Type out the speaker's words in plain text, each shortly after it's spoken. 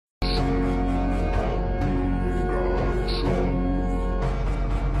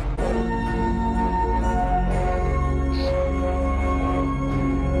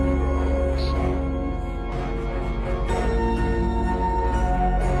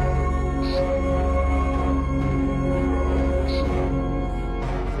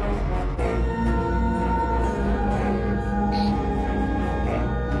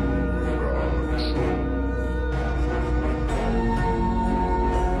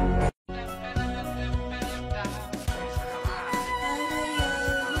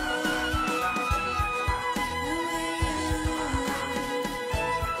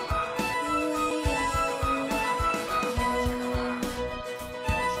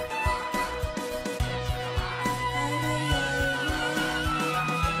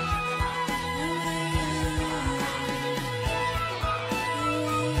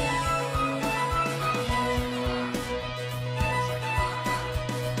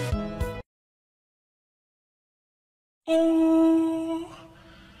Ooh,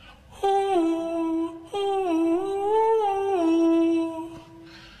 ooh, ooh,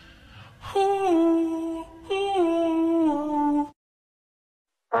 ooh, ooh.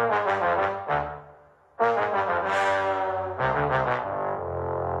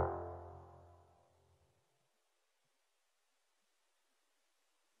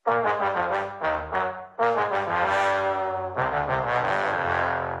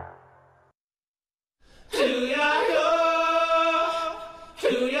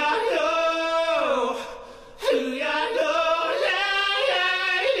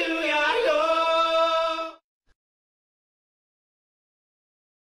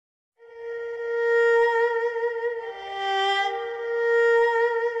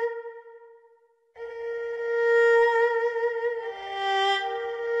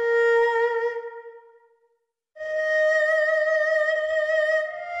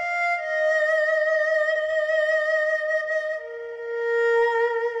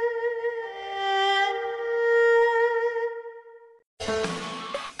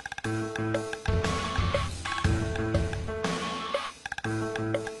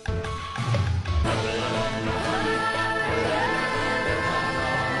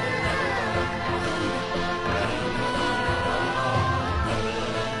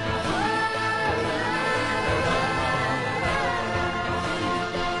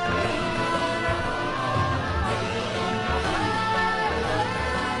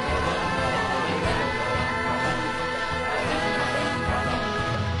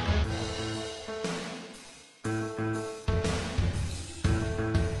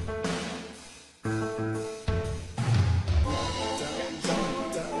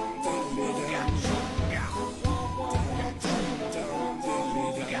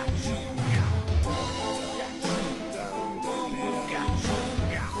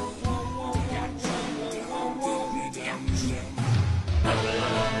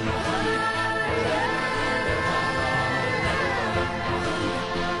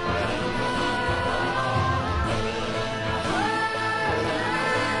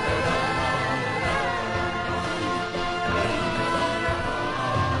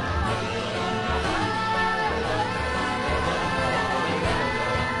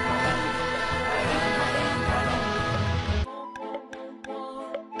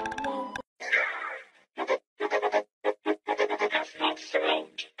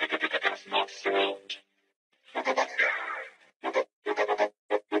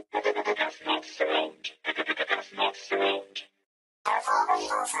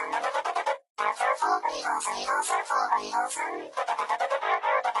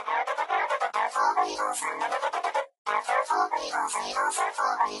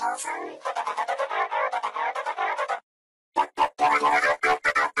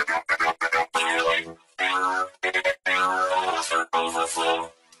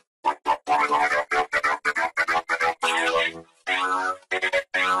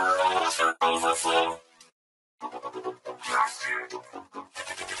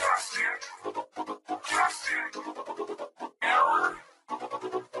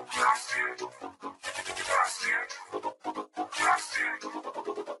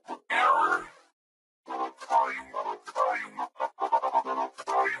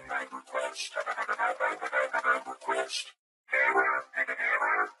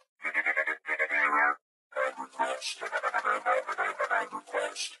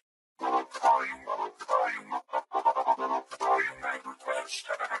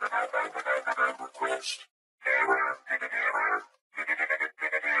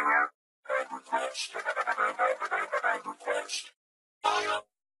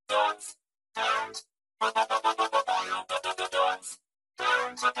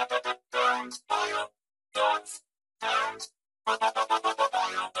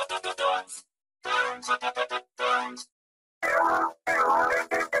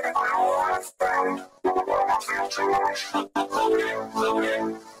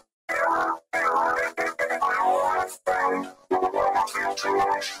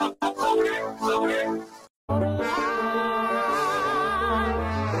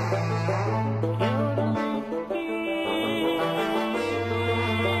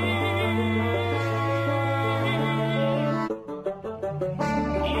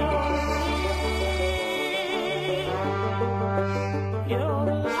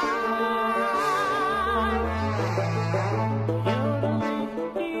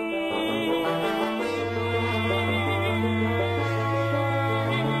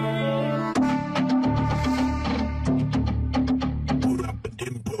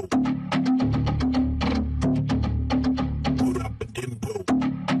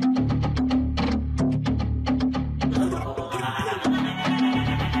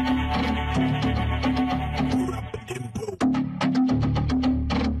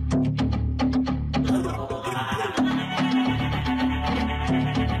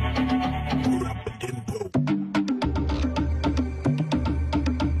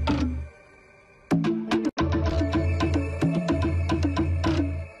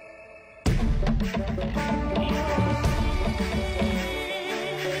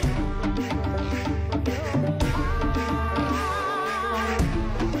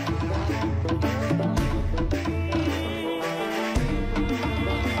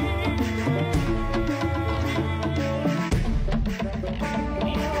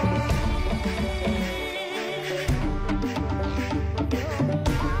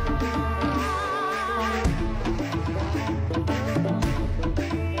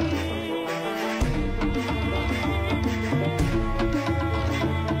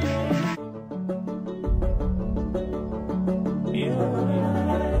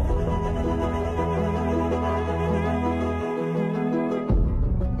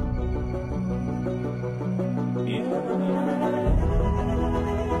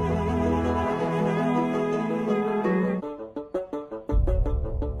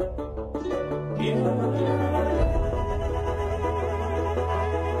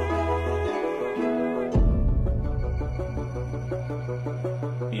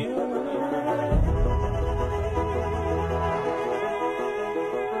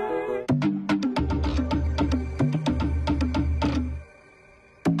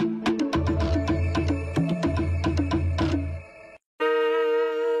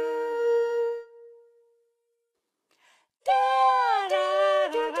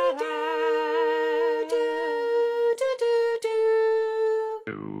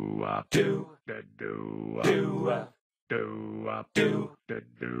 do da do do do do da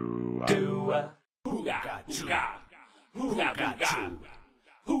do do. Who got you? Who got you?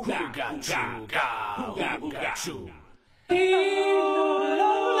 Who got you? Who got you? Who got you? Who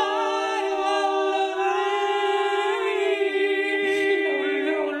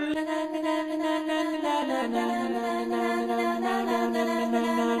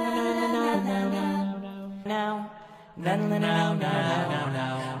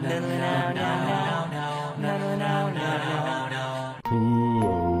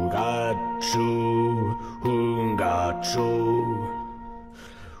got you? Who got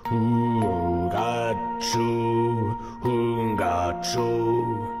you? Who got you?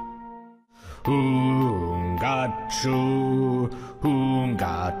 Who got you? Who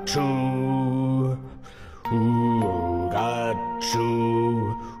got you? Who got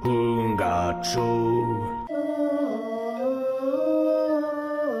you? Who got you?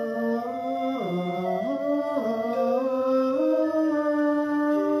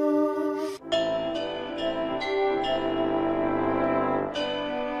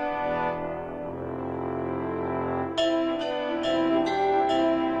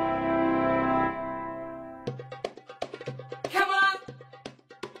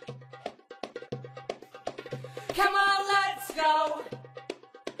 Come on, let's go.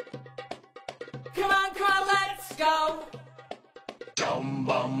 Come on, let's go. Dum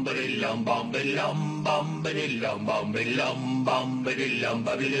bum bidi lum bum bidi lum bum bidi lum bum bidi lum bum bidi lum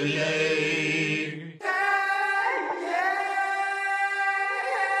bum bidi lay.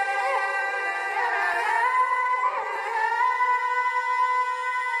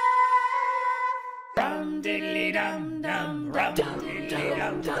 Rum diddly dum dum, rum diddly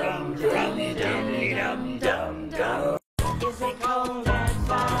dum dum, rum diddly dum dum dum. Is it cold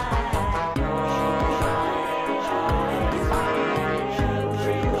outside?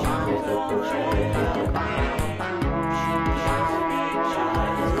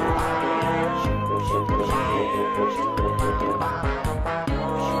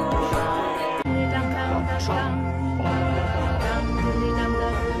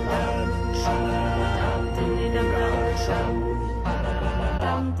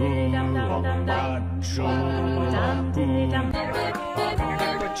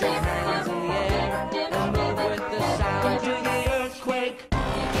 Put your hands in the air and move with the sound to the earthquake.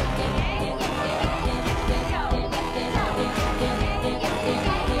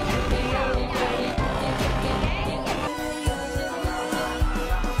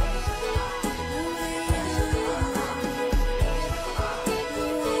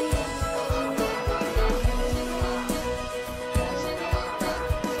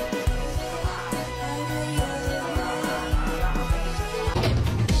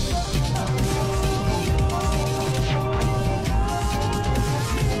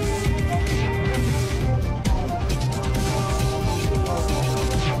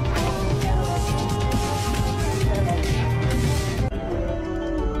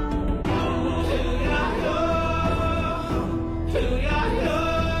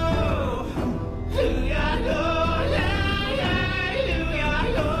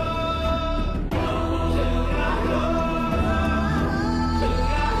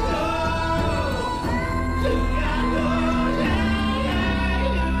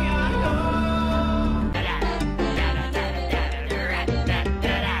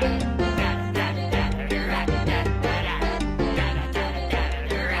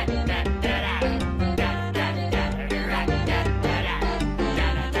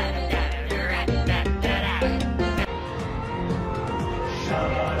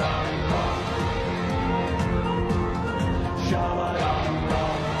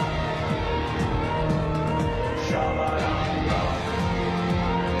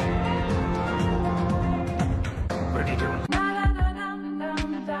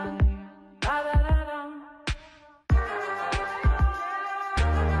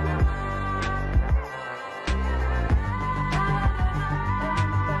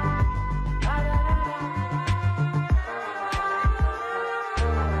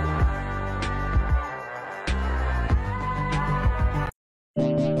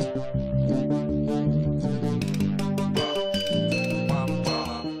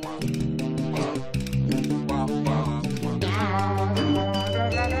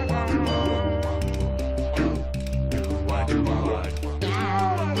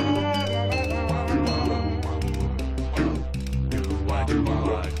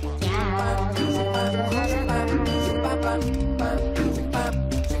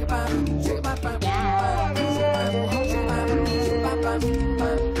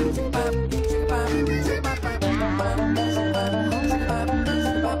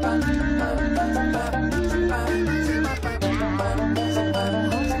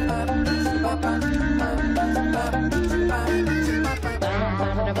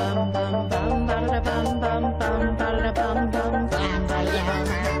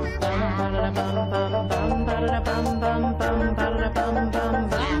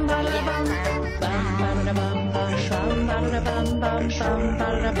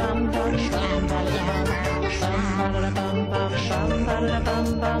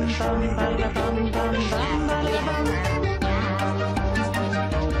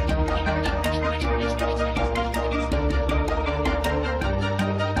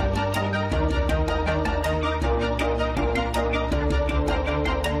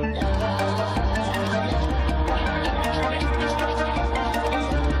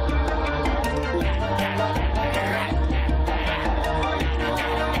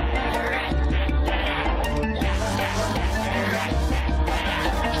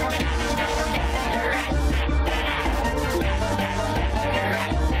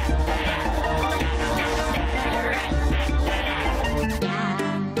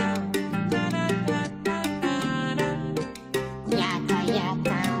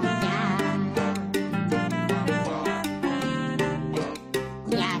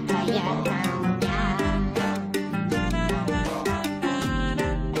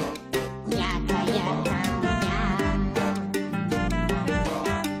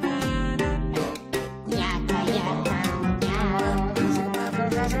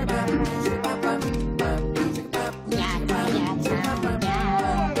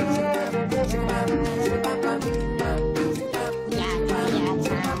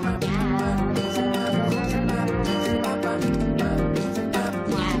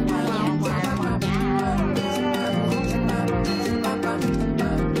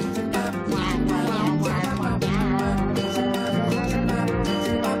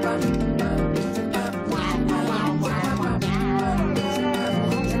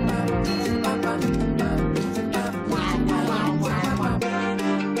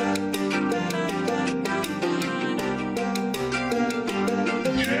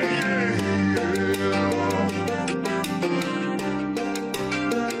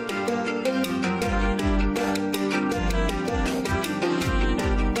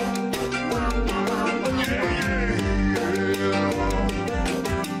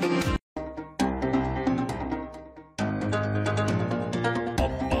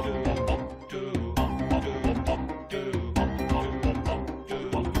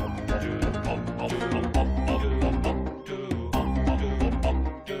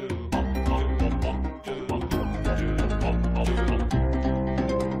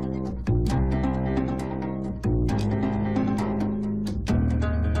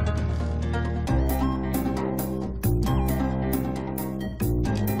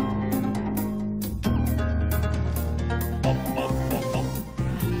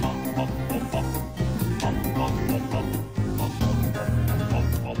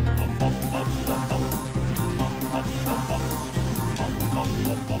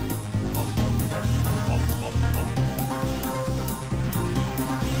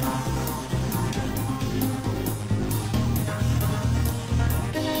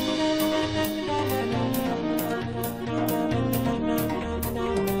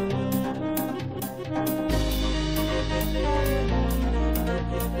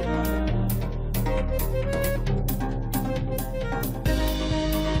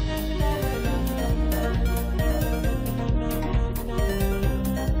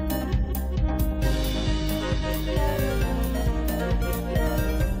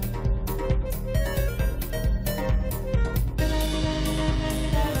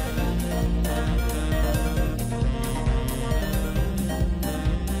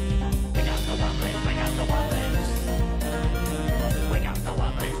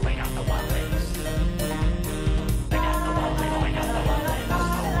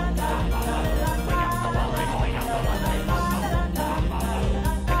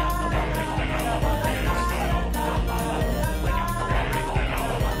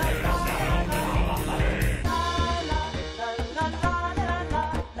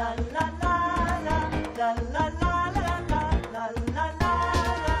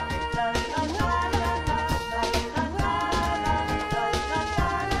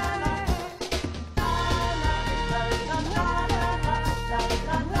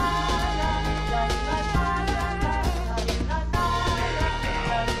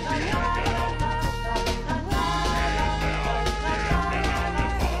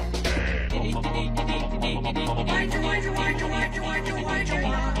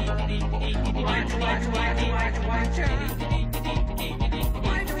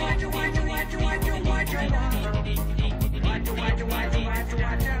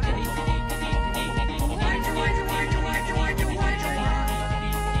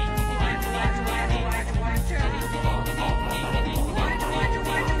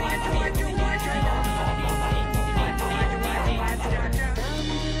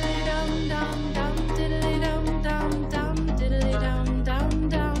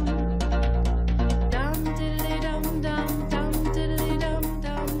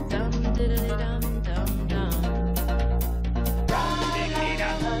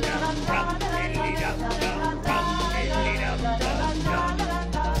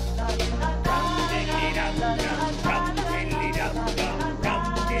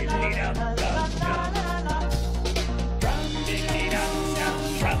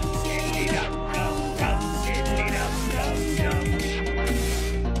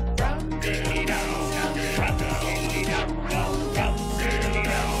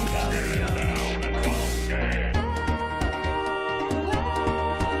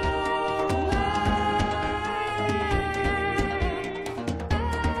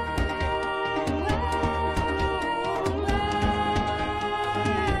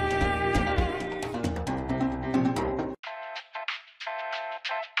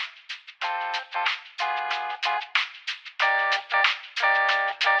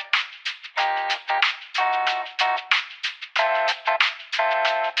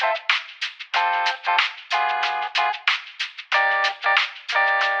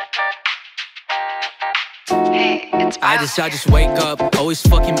 I just wake up, always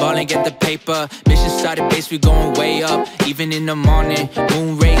fucking ballin', get the paper. Mission started base, we going way up. Even in the morning,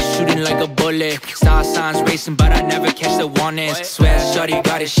 moon rays shooting like a bullet. Star signs racing, but I never catch the warnings. Swear shorty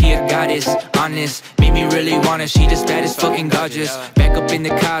got it, she a goddess. Honest, made me really want her, she just bad as fucking gorgeous. Back up in the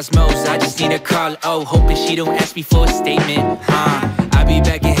cosmos, I just need a call. Oh, hoping she don't ask me for a statement. I be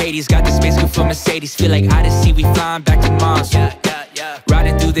back in Hades, got the space good for Mercedes. Feel like Odyssey, we flying back to Mars.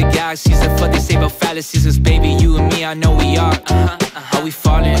 Riding through the galaxies, the fuck they say about fallacies. Cause baby, you and me, I know we are. Are we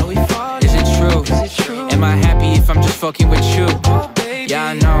falling? Is it true? Am I happy if I'm just fucking with you? Yeah,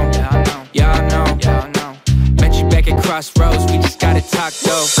 I know. Yeah, I know. Met you back at Crossroads, we just gotta talk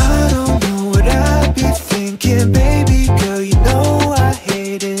though. I don't know what I be thinking, baby girl, you know I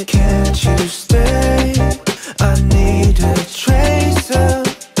hate it. Can't you stay? I need a trace of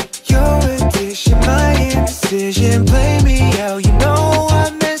your addiction, my indecision. Play me out, you know I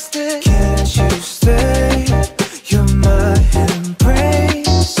missed it. Can't you stay? You're my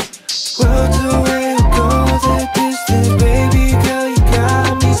embrace. Worlds away, go the distance, baby girl, you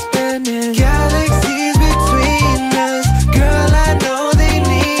got me spinning. Galaxies between us, girl, I know they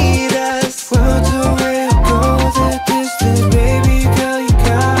need us. Worlds away, go the distance, baby girl, you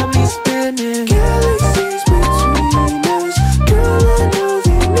got me spinning. Galaxies between us, girl, I know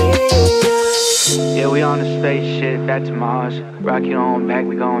they need us. Yeah, we on a spaceship back to Mars. Rocket on back,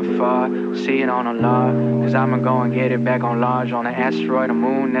 we going far. See it on a log, cause I'ma go and get it back on large. On an asteroid, the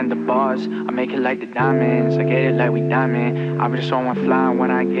moon, and the bars. I make it like the diamonds, I get it like we diamond. I'm just on one flying, when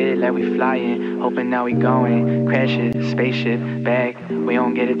I get it like we flying. Hoping now we going, crash it, spaceship, back. We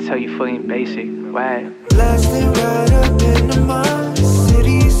don't get it till you fully basic, why? Blasting right up in the